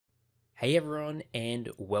Hey everyone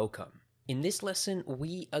and welcome. In this lesson,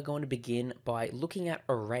 we are going to begin by looking at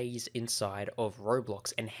arrays inside of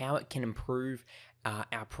Roblox and how it can improve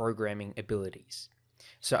our programming abilities.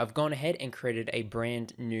 So I've gone ahead and created a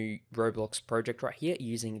brand new Roblox project right here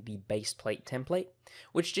using the base plate template,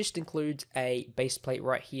 which just includes a base plate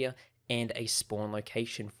right here and a spawn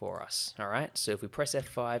location for us. All right, so if we press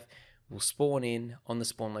F5, we'll spawn in on the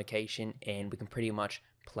spawn location and we can pretty much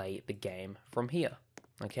play the game from here.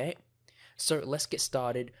 Okay. So let's get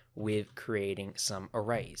started with creating some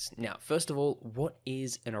arrays. Now, first of all, what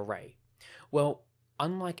is an array? Well,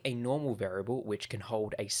 unlike a normal variable, which can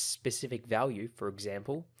hold a specific value, for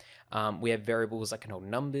example, we have variables that can hold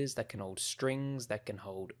numbers, that can hold strings, that can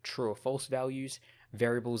hold true or false values,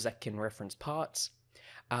 variables that can reference parts.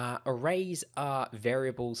 Arrays are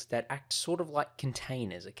variables that act sort of like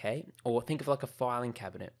containers, okay? Or think of like a filing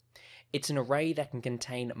cabinet. It's an array that can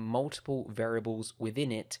contain multiple variables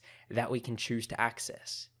within it that we can choose to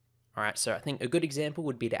access. All right, so I think a good example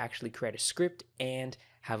would be to actually create a script and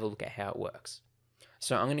have a look at how it works.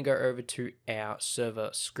 So I'm going to go over to our server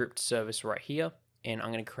script service right here, and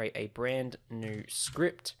I'm going to create a brand new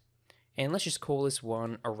script, and let's just call this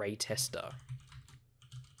one array tester.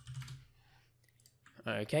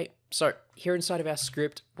 Okay, so here inside of our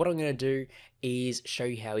script, what I'm going to do is show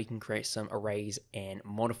you how we can create some arrays and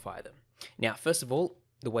modify them. Now, first of all,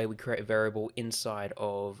 the way we create a variable inside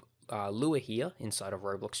of Lua here, inside of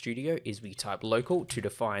Roblox Studio, is we type local to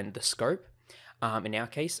define the scope. In our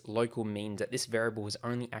case, local means that this variable is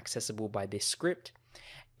only accessible by this script,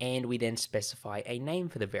 and we then specify a name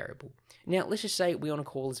for the variable. Now, let's just say we want to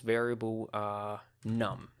call this variable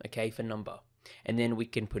num, okay, for number. And then we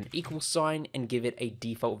can put an equal sign and give it a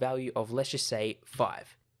default value of, let's just say,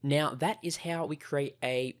 5. Now, that is how we create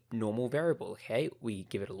a normal variable, okay? We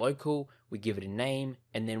give it a local, we give it a name,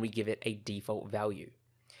 and then we give it a default value.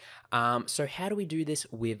 So how do we do this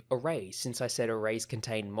with arrays? Since I said arrays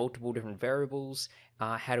contain multiple different variables,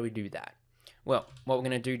 how do we do that? Well, what we're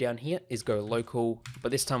going to do down here is go local,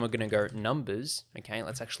 but this time we're going to go numbers, okay?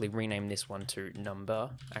 Let's actually rename this one to number,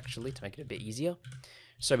 actually, to make it a bit easier.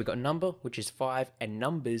 So we've got number, which is 5, and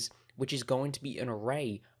numbers, which is going to be an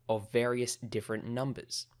array of various different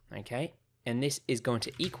numbers, okay? And this is going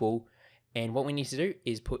to equal, and what we need to do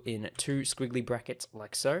is put in 2 squiggly brackets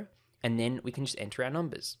like so, and then we can just enter our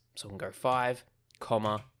numbers. So we can go 5,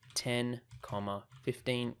 comma, 10, comma,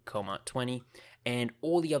 15, comma, 20, and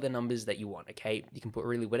all the other numbers that you want, okay? You can put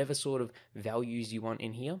really whatever sort of values you want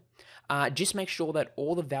in here. Just make sure that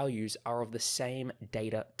all the values are of the same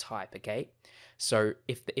data type, okay? So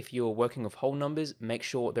if you're working with whole numbers, make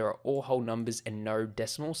sure there are all whole numbers and no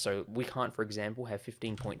decimals. So we can't, for example, have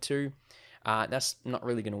 15.2. That's not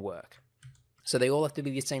really going to work. So they all have to be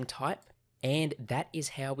the same type, and that is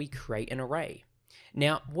how we create an array.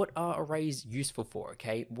 Now, what are arrays useful for,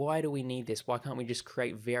 okay? Why do we need this? Why can't we just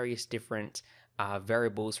create various different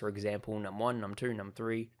variables, for example, num1, num2,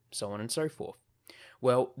 num3, so on and so forth?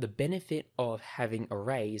 Well, the benefit of having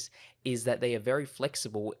arrays is that they are very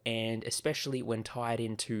flexible, and especially when tied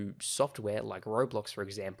into software like Roblox, for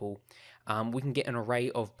example, we can get an array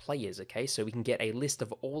of players, okay? So we can get a list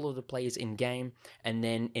of all of the players in game and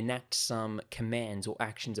then enact some commands or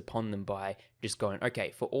actions upon them by just going,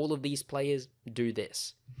 okay, for all of these players, do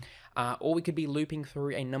this. Or we could be looping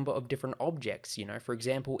through a number of different objects, you know, for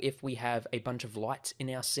example, if we have a bunch of lights in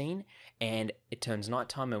our scene and it turns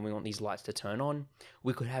nighttime and we want these lights to turn on,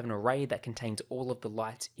 we could have an array that contains all of the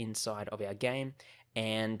lights inside of our game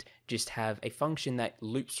and just have a function that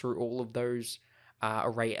loops through all of those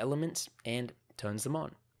array elements and turns them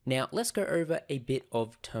on. Now, let's go over a bit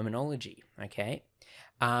of terminology, okay?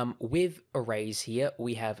 With arrays here,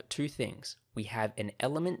 we have 2 things. We have an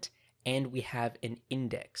element and we have an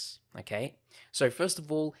index, okay? So first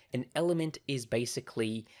of all, an element is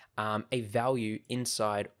basically a value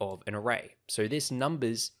inside of an array. So this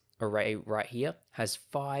numbers array right here has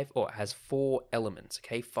 4 elements,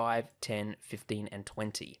 okay? 5, 10, 15, and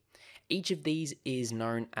 20. Each of these is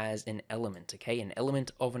known as an element, okay? An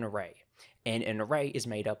element of an array. And an array is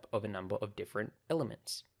made up of a number of different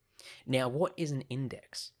elements. Now, what is an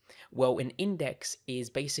index? Well, an index is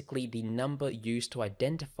basically the number used to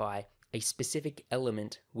identify a specific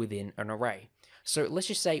element within an array. So let's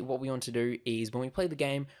just say what we want to do is when we play the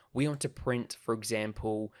game, we want to print, for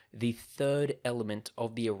example, the 3rd element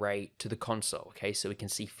of the array to the console, okay? So we can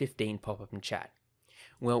see 15 pop up in chat.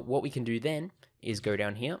 Well, what we can do then is go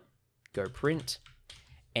down here, go print,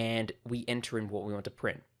 and we enter in what we want to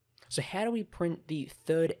print. So how do we print the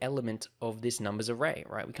 3rd element of this numbers array,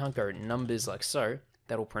 right? We can't go numbers like so.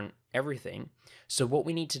 That'll print everything. So what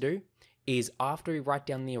we need to do is after we write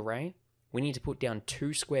down the array, we need to put down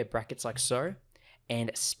 2 square brackets like so,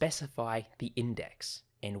 and specify the index.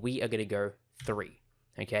 And we are going to go 3,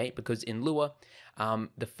 okay? Because in Lua,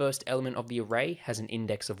 the first element of the array has an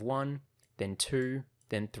index of 1, then 2,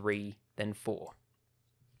 then 3, then 4.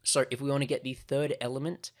 So if we want to get the third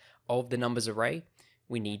element of the numbers array,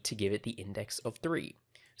 we need to give it the index of 3.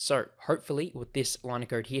 So hopefully what this line of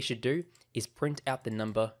code here should do is print out the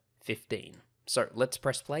number 15. So let's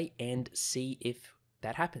press play and see if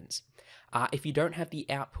that happens. If you don't have the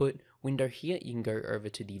output window here, you can go over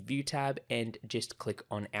to the View tab and just click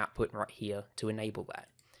on Output right here to enable that.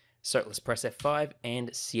 So let's press F5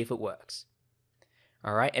 and see if it works.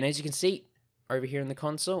 All right, and as you can see over here in the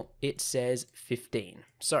console, it says 15.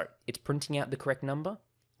 So it's printing out the correct number.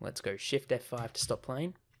 Let's go Shift F5 to stop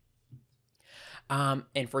playing.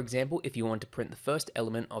 And for example, if you want to print the first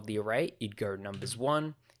element of the array, you'd go numbers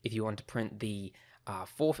 1. If you want to print the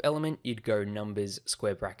fourth element, you'd go numbers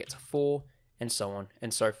square brackets 4, and so on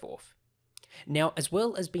and so forth. Now, as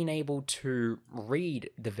well as being able to read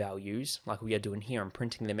the values, like we are doing here and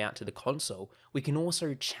printing them out to the console, we can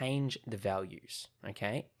also change the values,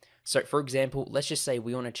 okay? So for example, let's just say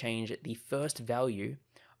we want to change the first value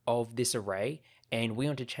of this array, and we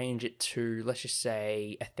want to change it to, let's just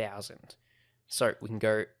say, 1,000. So we can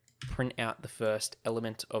go print out the first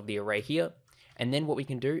element of the array here, and then what we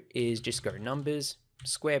can do is just go numbers,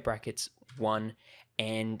 square brackets, 1,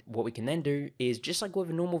 and what we can then do is, just like with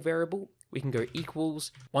a normal variable, we can go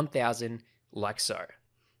equals 1,000 like so.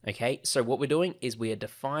 Okay, so what we're doing is we are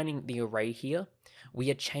defining the array here. We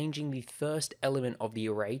are changing the first element of the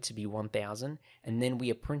array to be 1,000, and then we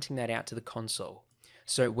are printing that out to the console.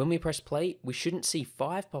 So when we press play, we shouldn't see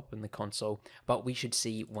 5 pop in the console, but we should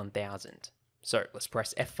see 1,000. So let's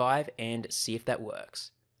press F5 and see if that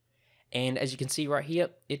works. And as you can see right here,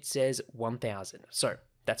 it says 1,000. So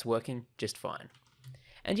that's working just fine.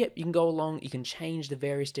 And yep, you can go along, you can change the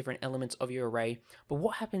various different elements of your array, but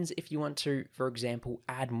what happens if you want to, for example,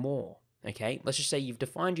 add more? Okay, let's just say you've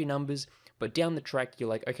defined your numbers, but down the track, you're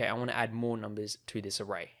like, okay, I want to add more numbers to this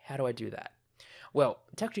array. How do I do that? Well,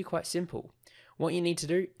 it's actually quite simple. What you need to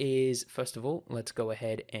do is, first of all, let's go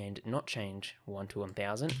ahead and not change 1 to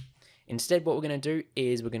 1,000. Instead, what we're going to do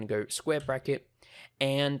is we're going to go square bracket,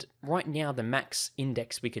 and right now the max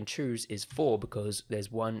index we can choose is 4 because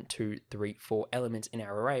there's 1, 2, 3, 4 elements in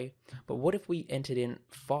our array. But what if we entered in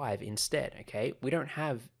 5 instead? Okay, we don't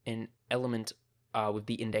have an element with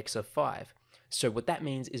the index of 5. So what that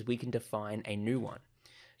means is we can define a new one.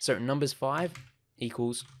 So numbers 5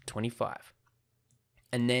 equals 25.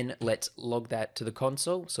 And then let's log that to the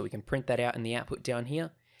console so we can print that out in the output down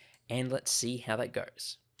here. And let's see how that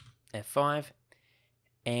goes. F5,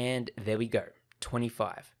 and there we go,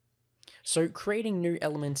 25. So creating new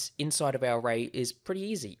elements inside of our array is pretty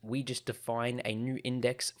easy. We just define a new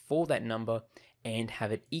index for that number and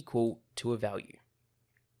have it equal to a value.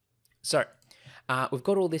 So we've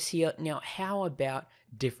got all this here. Now, how about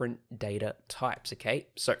different data types, okay?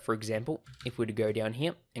 So for example, if we were to go down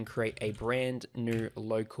here and create a brand new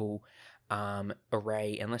local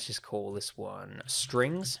array, and let's just call this one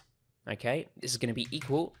strings. Okay, this is going to be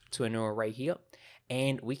equal to a new array here,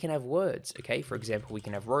 and we can have words. Okay, for example, we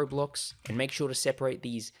can have Roblox, and make sure to separate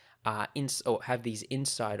these have these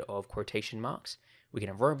inside of quotation marks. We can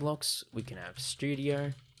have Roblox, we can have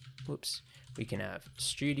Studio, we can have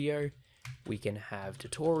Studio, we can have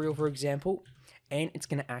Tutorial, for example, and it's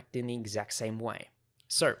going to act in the exact same way.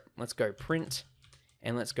 So let's go print,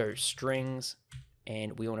 and let's go strings.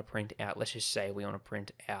 And we want to print out, let's just say we want to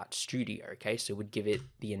print out Studio, okay? So we'd give it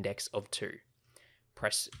the index of 2.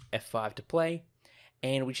 Press F5 to play,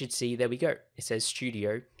 and we should see, there we go. It says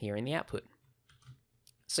Studio here in the output.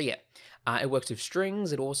 So yeah, it works with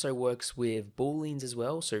strings. It also works with booleans as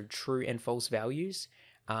well, so true and false values.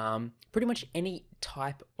 Pretty much any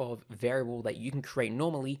type of variable that you can create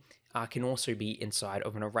normally can also be inside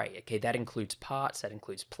of an array, okay? That includes parts, that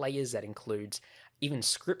includes players, that includes even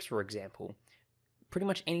scripts, for example. Pretty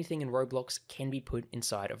much anything in Roblox can be put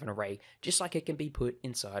inside of an array, just like it can be put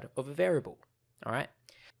inside of a variable, all right?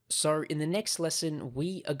 So in the next lesson,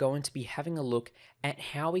 we are going to be having a look at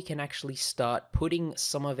how we can actually start putting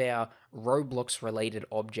some of our Roblox-related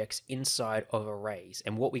objects inside of arrays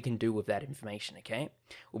and what we can do with that information, okay?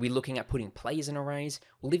 We'll be looking at putting players in arrays.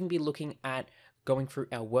 We'll even be looking at going through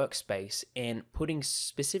our workspace and putting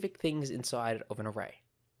specific things inside of an array.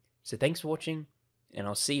 So thanks for watching, and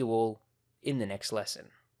I'll see you all in the next lesson.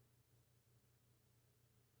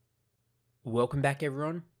 Welcome back,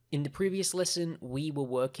 everyone. In the previous lesson, we were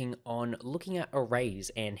working on looking at arrays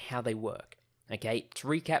and how they work. Okay, to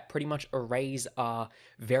recap, pretty much arrays are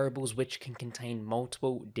variables which can contain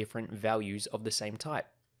multiple different values of the same type.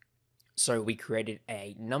 So we created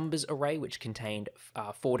a numbers array which contained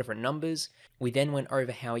 4 different numbers. We then went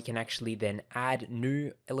over how we can actually then add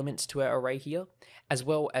new elements to our array here, as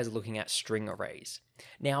well as looking at string arrays.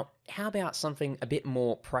 Now, how about something a bit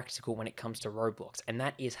more practical when it comes to Roblox, and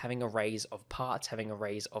that is having arrays of parts, having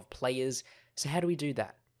arrays of players. So how do we do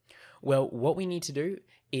that? Well, what we need to do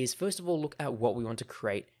is first of all look at what we want to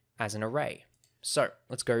create as an array. So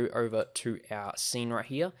let's go over to our scene right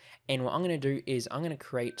here. And what I'm going to do is I'm going to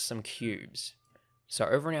create some cubes. So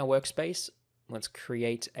over in our workspace, let's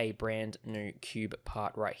create a brand new cube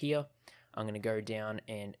part right here. I'm going to go down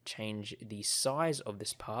and change the size of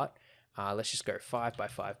this part. Let's just go 5 by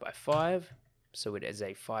 5 by 5. So it is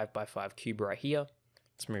a 5 by 5 cube right here.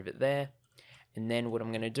 Let's move it there. And then what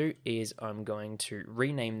I'm going to do is I'm going to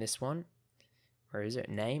rename this one. Where is it?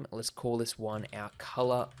 Name. Let's call this one our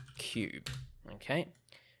color cube. Okay,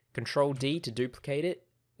 Control D to duplicate it.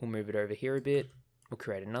 We'll move it over here a bit. We'll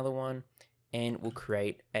create another one, and we'll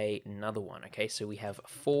create another one. Okay, so we have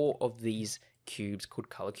 4 of these cubes called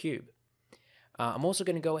color cube. I'm also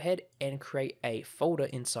going to go ahead and create a folder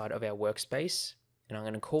inside of our workspace, and I'm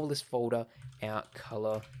going to call this folder our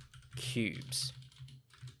color cubes.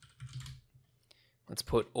 Let's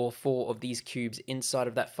put all 4 of these cubes inside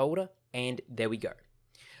of that folder, and there we go.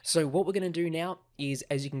 So what we're going to do now is,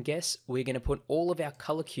 as you can guess, we're going to put all of our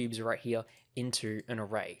color cubes right here into an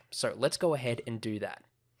array. So let's go ahead and do that.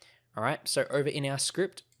 All right, so over in our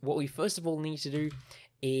script, what we first of all need to do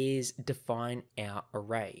is define our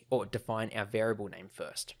array, or define our variable name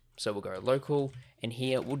first. So we'll go local, and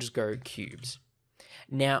here we'll just go cubes.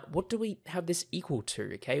 Now, what do we have this equal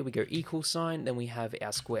to? Okay, we go equal sign, then we have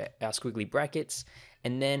our square, our squiggly brackets,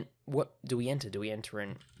 and then what do we enter? Do we enter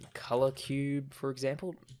in color cube, for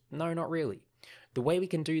example? No, not really. The way we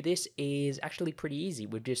can do this is actually pretty easy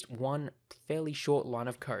with just one fairly short line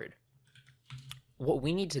of code. What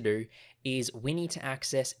we need to do is we need to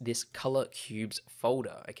access this color cubes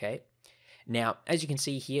folder, okay? Now, as you can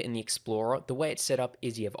see here in the Explorer, the way it's set up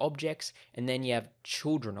is you have objects, and then you have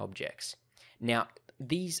children objects. Now,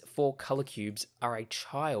 these 4 color cubes are a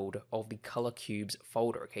child of the color cubes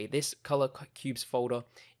folder, okay? This color cubes folder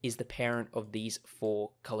is the parent of these 4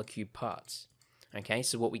 color cube parts, okay?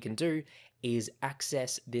 So what we can do is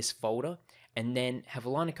access this folder and then have a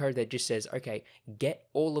line of code that just says, okay, get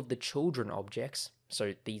all of the children objects,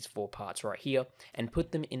 so these 4 parts right here, and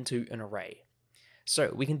put them into an array.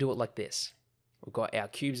 So we can do it like this. We've got our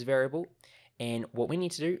cubes variable, and what we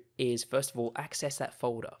need to do is first of all access that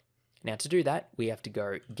folder. Now to do that, we have to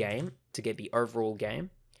go game to get the overall game,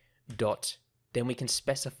 dot, then we can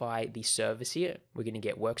specify the service here. We're going to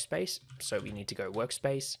get workspace, so we need to go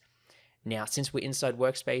workspace. Now, since we're inside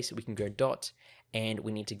workspace, we can go dot, and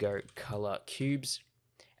we need to go color cubes,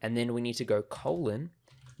 and then we need to go colon,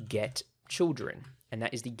 get children, and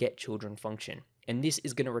that is the get children function. And this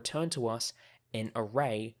is going to return to us an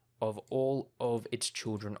array of all of its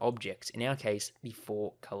children objects, in our case, the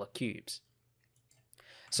 4 color cubes.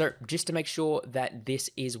 So just to make sure that this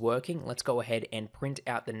is working, let's go ahead and print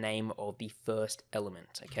out the name of the first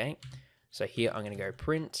element, okay? So here I'm going to go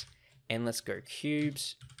print, and let's go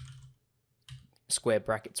cubes, square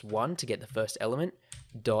brackets 1 to get the first element,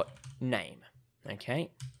 dot name,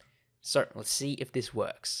 okay? So let's see if this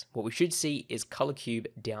works. What we should see is color cube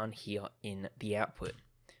down here in the output.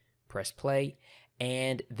 Press play,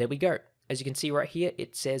 and there we go. As you can see right here,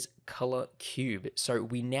 it says color cube. So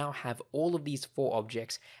we now have all of these 4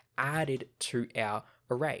 objects added to our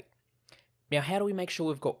array. Now, how do we make sure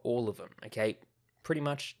we've got all of them? Okay, pretty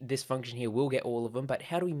much this function here will get all of them, but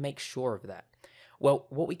how do we make sure of that? Well,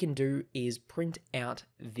 what we can do is print out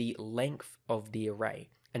the length of the array.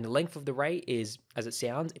 And the length of the array is, as it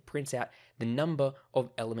sounds, it prints out the number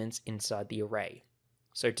of elements inside the array.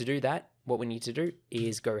 So to do that, what we need to do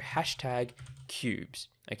is go hashtag cubes.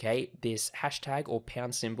 Okay, this hashtag or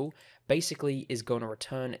pound symbol basically is going to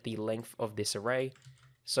return the length of this array.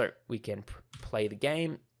 So we can play the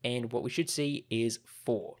game, and what we should see is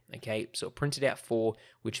 4. Okay, so it printed out 4,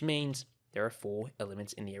 which means there are 4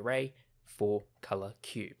 elements in the array, 4 color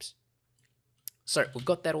cubes. So we've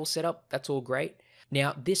got that all set up. That's all great.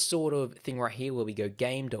 Now, this sort of thing right here where we go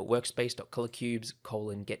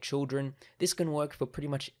game.workspace.colorcubes, get children, this can work for pretty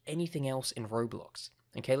much anything else in Roblox.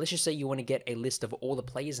 Okay, let's just say you want to get a list of all the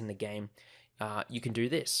players in the game. You can do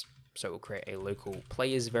this. So we'll create a local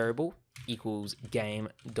players variable equals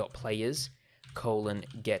game.players,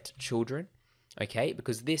 get children. Okay,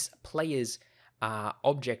 because this players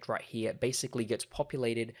object right here basically gets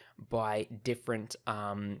populated by different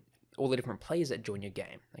all the different players that join your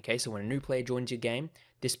game. Okay, so when a new player joins your game,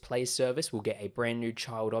 this player service will get a brand new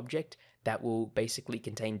child object that will basically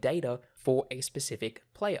contain data for a specific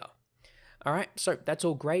player. All right, so that's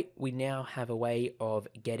all great. We now have a way of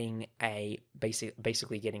getting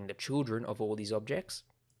basically getting the children of all these objects.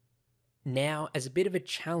 Now, as a bit of a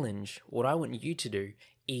challenge, what I want you to do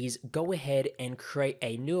is go ahead and create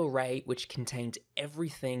a new array which contains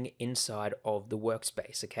everything inside of the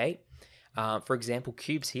workspace, okay? For example,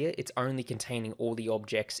 cubes here, it's only containing all the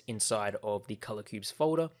objects inside of the color cubes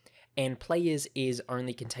folder, and players is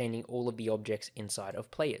only containing all of the objects inside of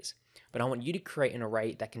players. But I want you to create an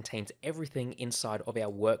array that contains everything inside of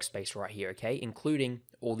our workspace right here, okay? Including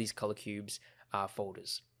all these color cubes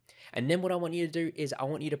folders. And then what I want you to do is I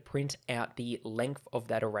want you to print out the length of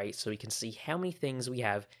that array so we can see how many things we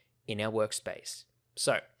have in our workspace.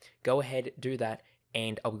 So go ahead, do that,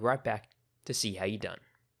 and I'll be right back to see how you're done.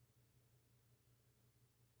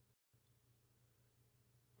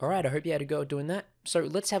 Alright, I hope you had a go at doing that. So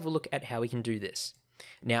let's have a look at how we can do this.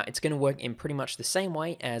 Now, it's going to work in pretty much the same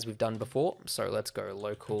way as we've done before. So let's go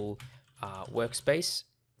local workspace.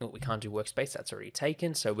 Oh, we can't do workspace, that's already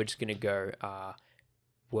taken. So we're just going to go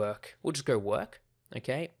work. We'll just go work,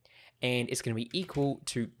 okay? And it's going to be equal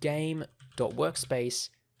to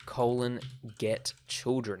game.workspace:get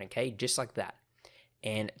children, okay? Just like that.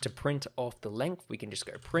 And to print off the length, we can just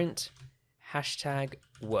go print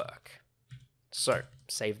 #work. So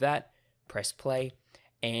save that, press play,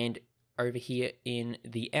 and over here in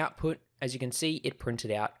the output, as you can see, it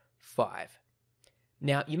printed out 5.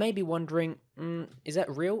 Now, you may be wondering, is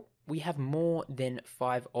that real? We have more than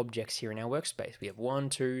 5 objects here in our workspace. We have 1,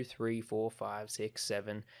 2, 3, 4, 5, 6,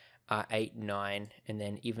 7, 8, 9, and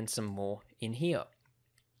then even some more in here.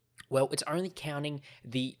 Well, it's only counting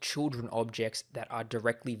the children objects that are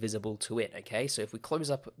directly visible to it, okay? So if we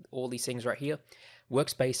close up all these things right here,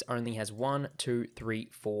 workspace only has 1, 2, 3,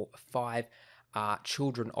 4, 5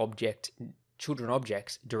 children objects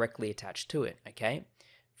directly attached to it, okay?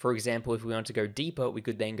 For example, if we want to go deeper, we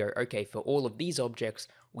could then go, okay, for all of these objects,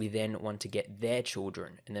 we then want to get their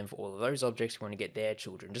children. And then for all of those objects, we want to get their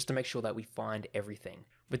children, just to make sure that we find everything.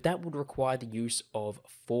 But that would require the use of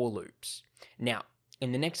for loops. Now,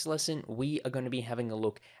 in the next lesson, we are going to be having a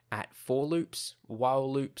look at for loops, while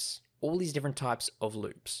loops, all these different types of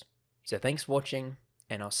loops. So thanks for watching,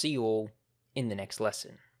 and I'll see you all in the next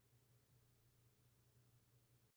lesson.